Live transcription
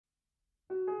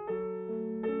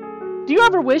Do you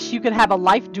ever wish you could have a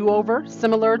life do-over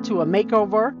similar to a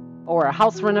makeover or a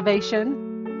house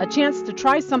renovation? A chance to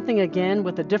try something again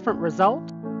with a different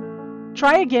result?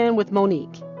 Try Again with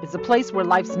Monique is a place where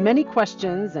life's many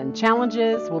questions and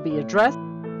challenges will be addressed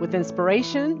with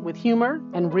inspiration, with humor,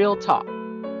 and real talk.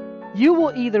 You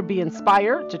will either be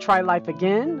inspired to try life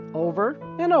again, over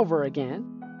and over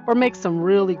again, or make some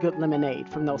really good lemonade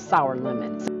from those sour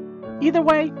lemons. Either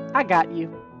way, I got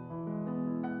you.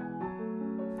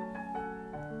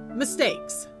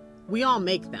 Mistakes. We all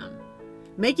make them.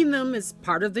 Making them is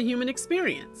part of the human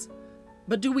experience.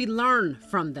 But do we learn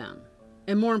from them?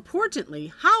 And more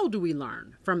importantly, how do we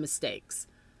learn from mistakes?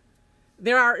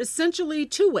 There are essentially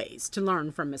two ways to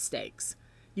learn from mistakes.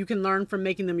 You can learn from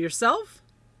making them yourself,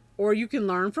 or you can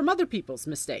learn from other people's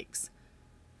mistakes.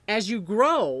 As you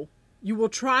grow, you will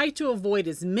try to avoid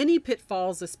as many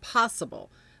pitfalls as possible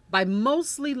by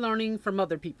mostly learning from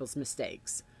other people's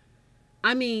mistakes.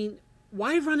 I mean,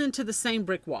 why run into the same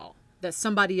brick wall that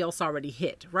somebody else already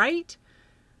hit, right?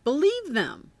 Believe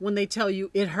them when they tell you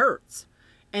it hurts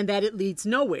and that it leads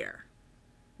nowhere.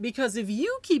 Because if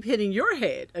you keep hitting your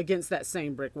head against that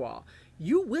same brick wall,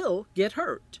 you will get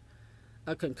hurt.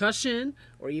 A concussion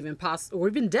or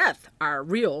even death are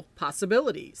real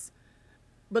possibilities.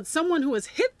 But someone who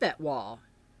has hit that wall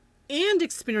and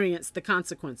experienced the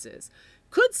consequences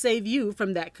could save you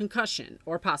from that concussion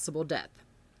or possible death.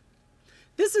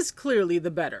 This is clearly the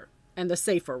better and the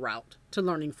safer route to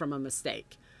learning from a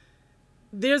mistake.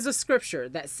 There's a scripture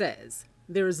that says,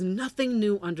 "There is nothing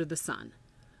new under the sun.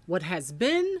 What has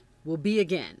been will be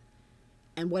again,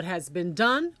 and what has been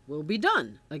done will be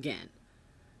done again."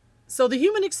 So the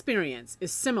human experience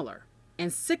is similar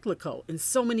and cyclical in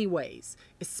so many ways,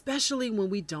 especially when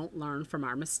we don't learn from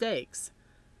our mistakes.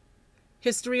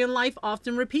 History and life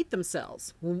often repeat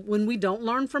themselves when we don't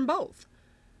learn from both.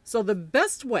 So the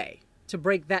best way to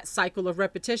break that cycle of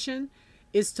repetition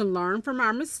is to learn from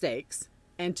our mistakes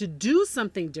and to do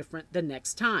something different the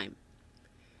next time.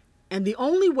 And the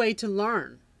only way to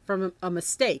learn from a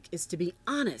mistake is to be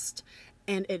honest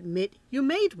and admit you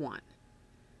made one.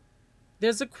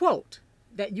 There's a quote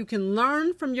that you can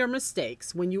learn from your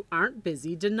mistakes when you aren't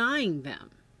busy denying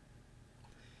them.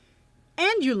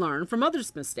 And you learn from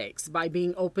others' mistakes by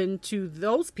being open to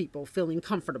those people feeling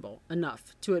comfortable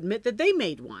enough to admit that they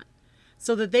made one,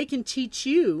 so that they can teach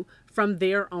you from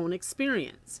their own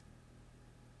experience.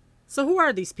 So who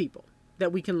are these people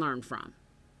that we can learn from?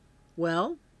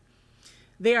 Well,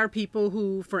 they are people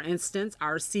who, for instance,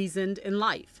 are seasoned in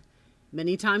life,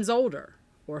 many times older,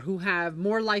 or who have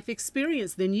more life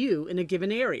experience than you in a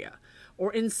given area,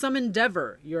 or in some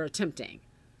endeavor you're attempting.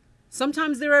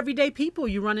 Sometimes they're everyday people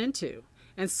you run into,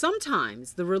 and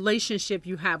sometimes the relationship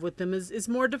you have with them is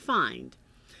more defined.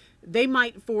 They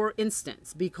might, for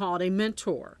instance, be called a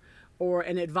mentor or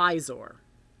an advisor.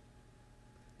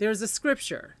 There's a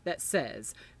scripture that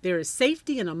says, "There is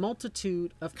safety in a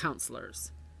multitude of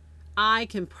counselors." I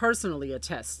can personally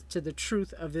attest to the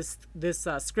truth of this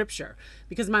scripture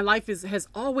because my life has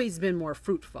always been more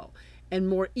fruitful and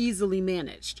more easily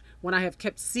managed when I have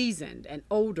kept seasoned and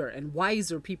older and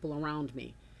wiser people around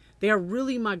me. They are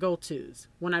really my go-tos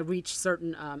when I reach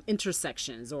certain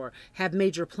intersections or have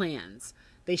major plans.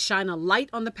 They shine a light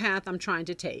on the path I'm trying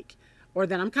to take or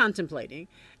that I'm contemplating,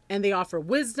 and they offer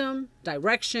wisdom,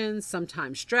 direction,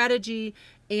 sometimes strategy,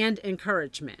 and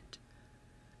encouragement.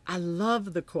 I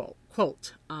love the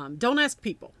quote, don't ask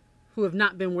people who have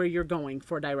not been where you're going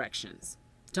for directions.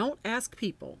 Don't ask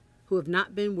people who have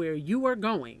not been where you are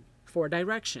going for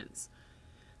directions.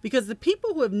 Because the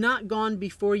people who have not gone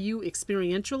before you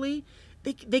experientially,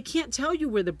 they can't tell you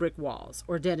where the brick walls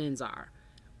or dead ends are,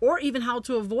 or even how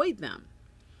to avoid them.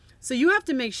 So you have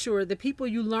to make sure the people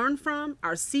you learn from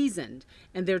are seasoned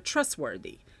and they're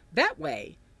trustworthy. That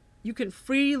way, you can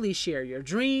freely share your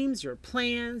dreams, your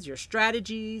plans, your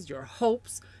strategies, your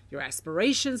hopes, your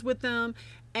aspirations with them,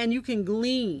 and you can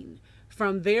glean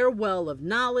from their well of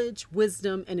knowledge,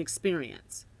 wisdom, and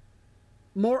experience.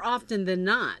 More often than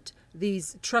not,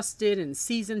 these trusted and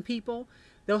seasoned people,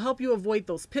 they'll help you avoid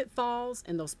those pitfalls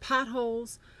and those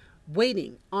potholes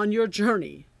waiting on your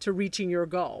journey to reaching your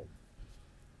goal.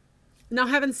 Now,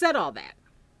 having said all that,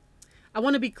 I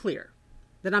want to be clear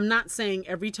that I'm not saying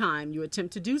every time you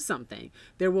attempt to do something,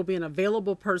 there will be an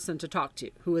available person to talk to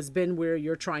who has been where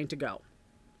you're trying to go.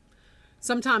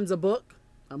 Sometimes a book,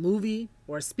 a movie,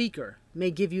 or a speaker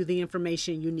may give you the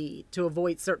information you need to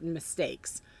avoid certain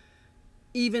mistakes.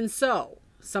 Even so,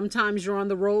 sometimes you're on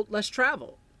the road less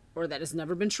traveled, or that has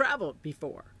never been traveled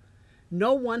before.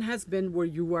 No one has been where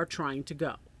you are trying to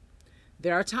go.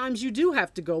 There are times you do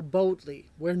have to go boldly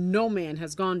where no man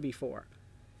has gone before.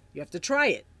 You have to try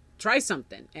it try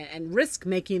something and risk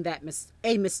making that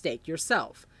a mistake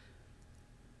yourself.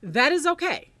 That is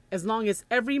okay, as long as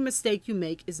every mistake you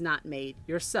make is not made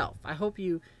yourself. I hope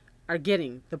you are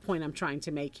getting the point I'm trying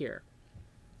to make here.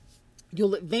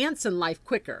 You'll advance in life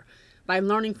quicker by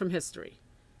learning from history,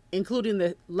 including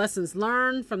the lessons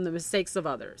learned from the mistakes of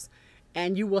others.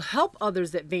 And you will help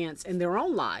others advance in their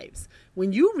own lives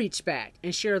when you reach back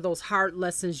and share those hard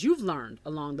lessons you've learned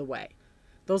along the way.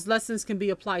 Those lessons can be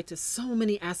applied to so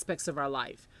many aspects of our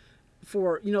life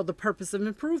for, the purpose of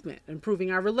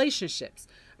improving our relationships,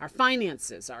 our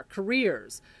finances, our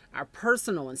careers, our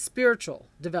personal and spiritual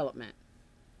development.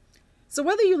 So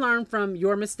whether you learn from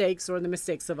your mistakes or the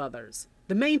mistakes of others,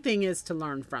 the main thing is to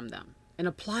learn from them and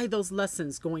apply those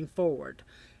lessons going forward.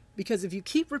 Because if you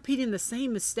keep repeating the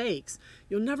same mistakes,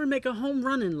 you'll never make a home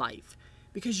run in life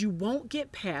because you won't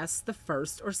get past the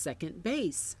first or second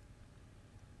base.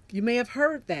 You may have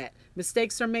heard that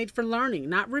mistakes are made for learning,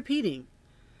 not repeating.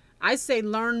 I say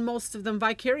learn most of them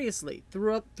vicariously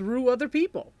through other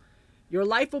people. Your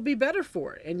life will be better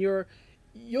for it, and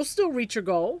you'll still reach your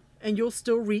goal, and you'll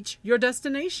still reach your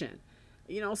destination.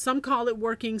 Some call it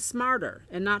working smarter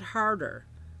and not harder.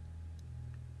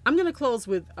 I'm going to close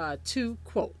with 2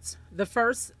 quotes. The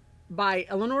first, by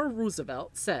Eleanor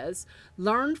Roosevelt, says,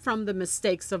 "Learn from the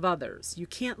mistakes of others. You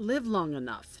can't live long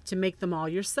enough to make them all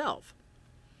yourself."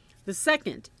 The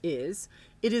second is,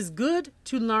 "It is good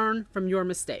to learn from your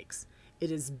mistakes. It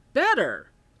is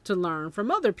better to learn from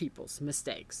other people's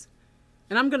mistakes."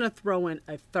 And I'm going to throw in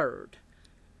a third,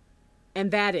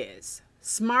 and that is,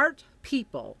 smart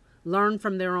people learn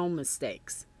from their own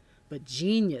mistakes, but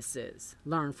geniuses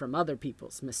learn from other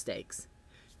people's mistakes.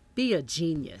 Be a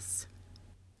genius.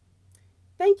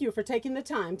 Thank you for taking the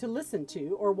time to listen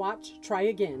to or watch Try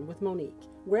Again with Monique,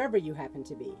 wherever you happen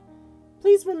to be.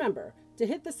 Please remember to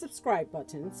hit the subscribe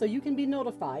button so you can be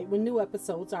notified when new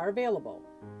episodes are available.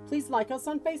 Please like us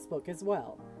on Facebook as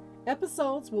well.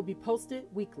 Episodes will be posted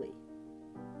weekly.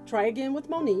 Try Again with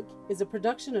Monique is a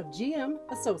production of GM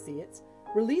Associates,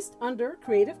 released under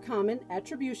Creative Commons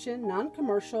Attribution,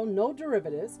 Non-Commercial, No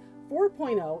Derivatives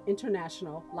 4.0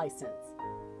 International License.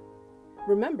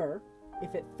 Remember,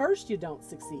 if at first you don't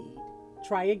succeed,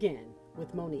 try again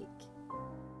with Monique.